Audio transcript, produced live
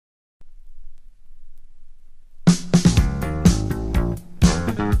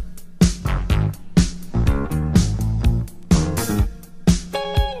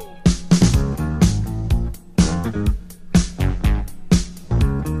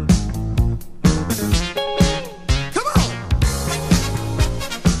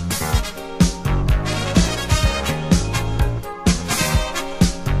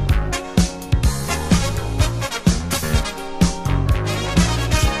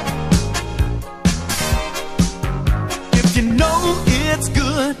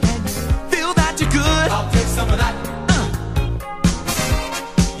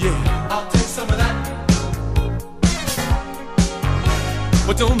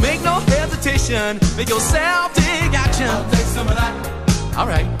make no hesitation, make yourself take action. I'll take some of that. All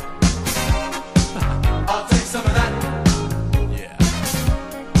right. I'll take some of that. Yeah.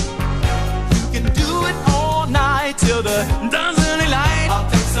 You can do it all night till the dawn's early light. I'll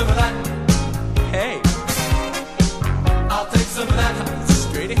take some of that. Hey, I'll take some of that.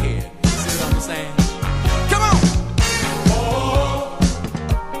 straight ahead. See what I'm saying? Come on.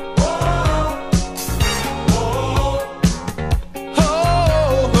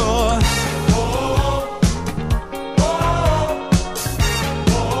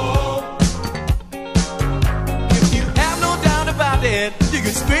 You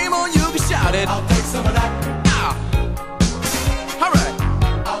can scream or you can shout it. I'll take some of that. Ah. All right.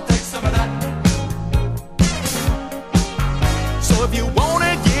 I'll take some of that. So if you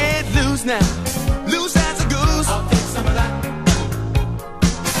wanna get loose now, loose as a goose. I'll take some of that.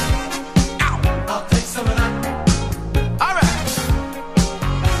 Ow. I'll take some of that. All right.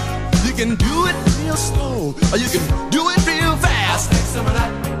 You can do it real slow, or you can do it real I'll fast. take some of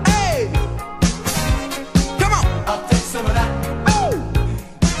that. Hey, come on. I'll take some of that.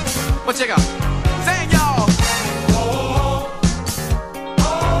 Well, check out. Sing, y'all.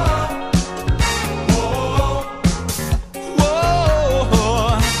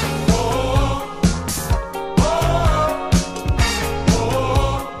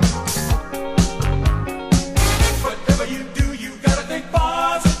 Whatever you do, you gotta think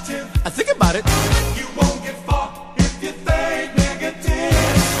positive. I think about it. You won't get far if you think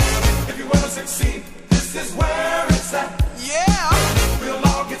negative. If you wanna succeed, this is where it's at. Yeah. We'll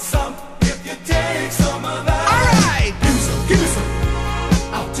all get some if you take some of that. All right. Give me some, give me some.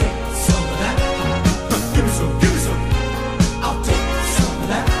 I'll take some of that. Give me some, give me some. I'll take some of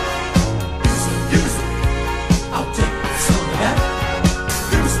that. Give me some, give me some. I'll take some of that.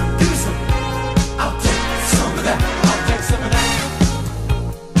 Give me some, give me some. I'll take some of that. I'll take some of that.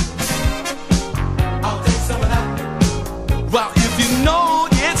 I'll take some of that. Well, if you know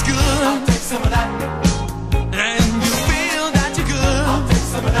it's good, I'll take some of that. and you feel that you're good, I'll take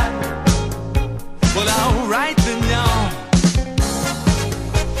some of that. well, all right then, y'all.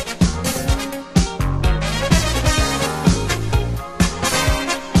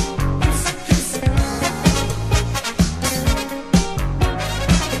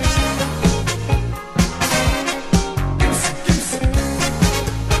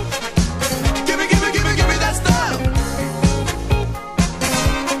 Give me, give me, give me, give me that stuff.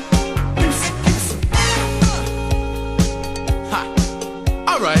 Ha.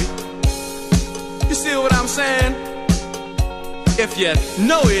 All right. You see what I'm saying? If you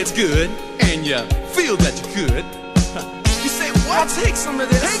know it's good and you feel that you could, you say, "Well, I'll take some of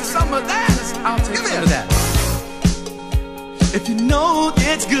this. Take some of that. I'll take some of that." If you know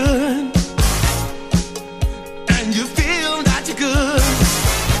it's good and you feel that you're good,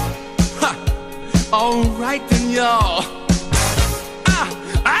 ha, all right then, y'all.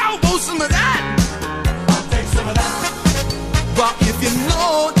 I'll want some of that. I'll take some of that. Well, if you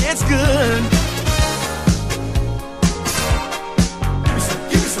know it's good, Give me some,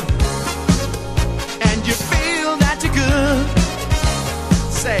 give me some. and you feel that you're good,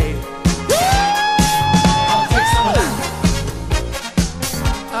 say, I'll take some of that.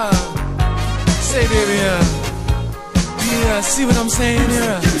 say, baby, you see what I'm saying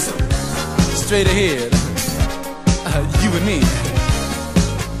here? Give me some. Straight ahead, you and me,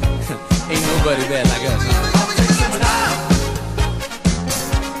 ain't nobody bad like us. I'll take some of that.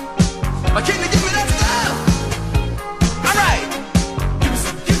 Can you give me that stuff? All right. Give me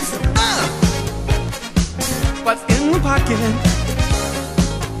some, give me some. What's in the pocket?